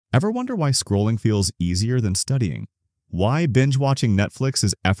Ever wonder why scrolling feels easier than studying? Why binge-watching Netflix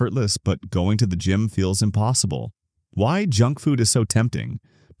is effortless but going to the gym feels impossible? Why junk food is so tempting,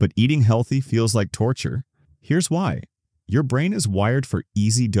 but eating healthy feels like torture? Here's why. Your brain is wired for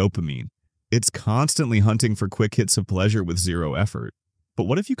easy dopamine. It's constantly hunting for quick hits of pleasure with zero effort. But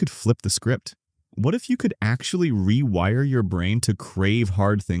what if you could flip the script? What if you could actually rewire your brain to crave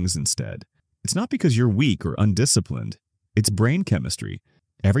hard things instead? It's not because you're weak or undisciplined. It's brain chemistry.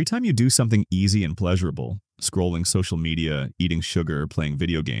 Every time you do something easy and pleasurable, scrolling social media, eating sugar, playing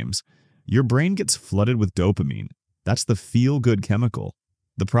video games, your brain gets flooded with dopamine. That's the feel-good chemical.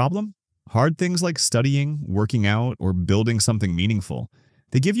 The problem? Hard things like studying, working out, or building something meaningful.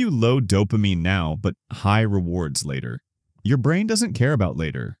 They give you low dopamine now, but high rewards later. Your brain doesn't care about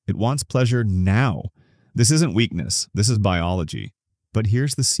later. It wants pleasure now. This isn't weakness. This is biology. But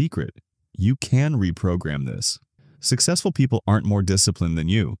here's the secret. You can reprogram this. Successful people aren't more disciplined than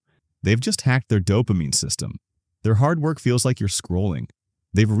you. They've just hacked their dopamine system. Their hard work feels like you're scrolling.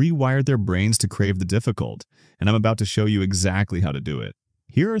 They've rewired their brains to crave the difficult, and I'm about to show you exactly how to do it.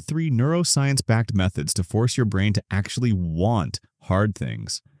 Here are 3 neuroscience-backed methods to force your brain to actually want hard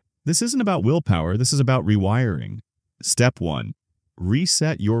things. This isn't about willpower, this is about rewiring. Step 1.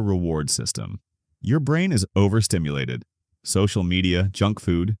 Reset your reward system. Your brain is overstimulated. Social media, junk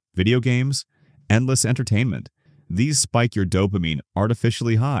food, video games, endless entertainment. These spike your dopamine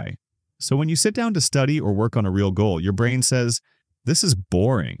artificially high. So when you sit down to study or work on a real goal, your brain says, "This is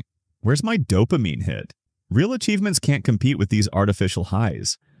boring. Where's my dopamine hit?" Real achievements can't compete with these artificial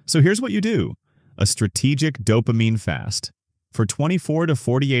highs. So here's what you do. A strategic dopamine fast. For 24 to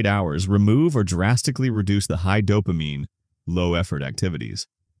 48 hours, remove or drastically reduce the high dopamine, low-effort activities.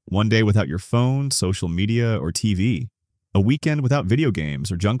 One day without your phone, social media, or TV. A weekend without video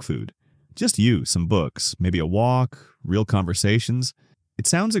games or junk food. Just you, some books, maybe a walk, real conversations. It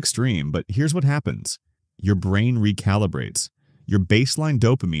sounds extreme, but here's what happens. Your brain recalibrates. Your baseline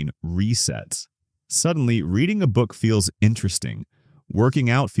dopamine resets. Suddenly, reading a book feels interesting. Working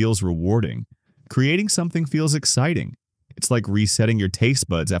out feels rewarding. Creating something feels exciting. It's like resetting your taste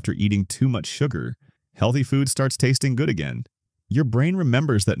buds after eating too much sugar. Healthy food starts tasting good again. Your brain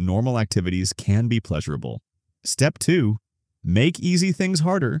remembers that normal activities can be pleasurable. Step 2. Make easy things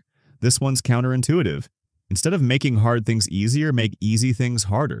harder. This one's counterintuitive. Instead of making hard things easier, make easy things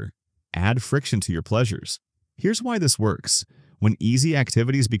harder. Add friction to your pleasures. Here's why this works. When easy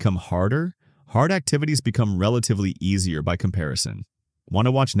activities become harder, hard activities become relatively easier by comparison. Want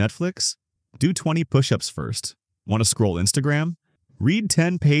to watch Netflix? Do 20 push-ups first. Want to scroll Instagram? Read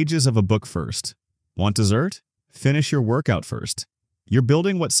 10 pages of a book first. Want dessert? Finish your workout first. You're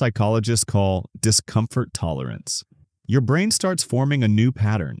building what psychologists call discomfort tolerance. Your brain starts forming a new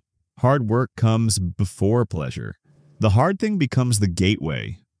pattern. Hard work comes before pleasure. The hard thing becomes the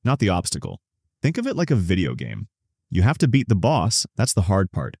gateway, not the obstacle. Think of it like a video game. You have to beat the boss, that's the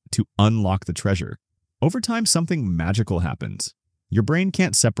hard part, to unlock the treasure. Over time, something magical happens. Your brain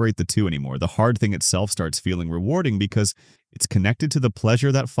can't separate the two anymore. The hard thing itself starts feeling rewarding because it's connected to the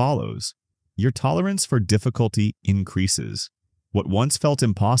pleasure that follows. Your tolerance for difficulty increases. What once felt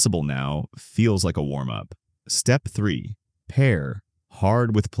impossible now feels like a warm-up. Step 3. Pair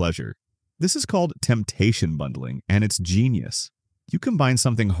hard with pleasure. This is called temptation bundling, and it's genius. You combine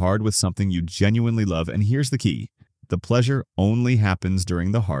something hard with something you genuinely love, and here's the key. The pleasure only happens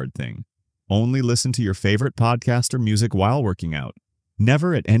during the hard thing. Only listen to your favorite podcast or music while working out.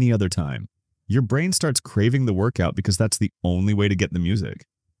 Never at any other time. Your brain starts craving the workout because that's the only way to get the music.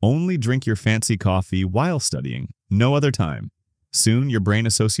 Only drink your fancy coffee while studying. No other time. Soon, your brain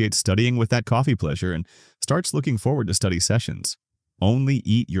associates studying with that coffee pleasure and starts looking forward to study sessions. Only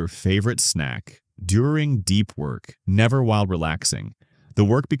eat your favorite snack during deep work, never while relaxing. The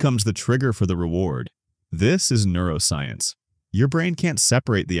work becomes the trigger for the reward. This is neuroscience. Your brain can't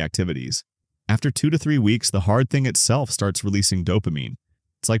separate the activities. After 2 to 3 weeks, the hard thing itself starts releasing dopamine.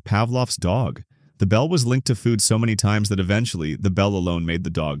 It's like Pavlov's dog. The bell was linked to food so many times that eventually the bell alone made the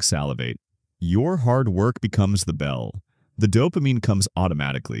dog salivate. Your hard work becomes the bell. The dopamine comes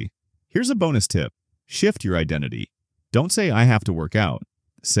automatically. Here's a bonus tip. Shift your identity. Don't say, "I have to work out."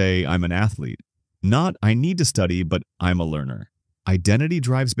 Say, "I'm an athlete." Not, "I need to study, but I'm a learner." Identity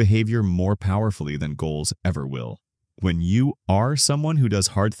drives behavior more powerfully than goals ever will. When you are someone who does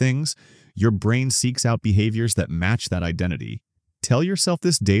hard things, your brain seeks out behaviors that match that identity. Tell yourself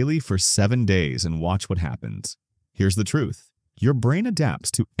this daily for 7 days and watch what happens. Here's the truth. Your brain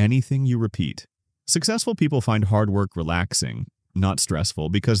adapts to anything you repeat. Successful people find hard work relaxing, not stressful,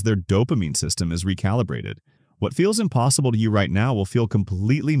 because their dopamine system is recalibrated. What feels impossible to you right now will feel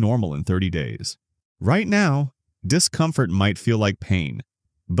completely normal in 30 days. Right now, discomfort might feel like pain,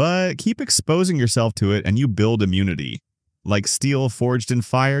 But keep exposing yourself to it and you build immunity. Like steel forged in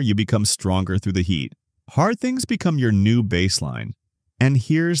fire, you become stronger through the heat. Hard things become your new baseline. And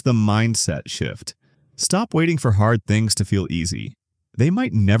here's the mindset shift. Stop waiting for hard things to feel easy. They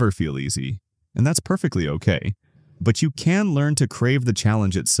might never feel easy, and that's perfectly okay. But you can learn to crave the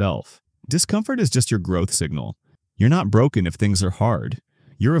challenge itself. Discomfort is just your growth signal. You're not broken if things are hard.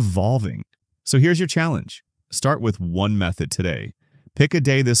 You're evolving. So here's your challenge. Start with one method today. Pick a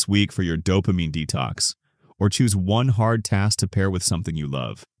day this week for your dopamine detox, or choose one hard task to pair with something you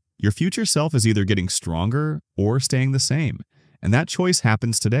love. Your future self is either getting stronger or staying the same, and that choice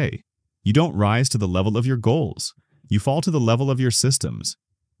happens today. You don't rise to the level of your goals. You fall to the level of your systems.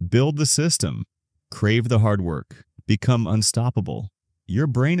 Build the system. Crave the hard work. Become unstoppable. Your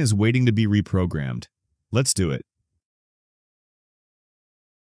brain is waiting to be reprogrammed. Let's do it.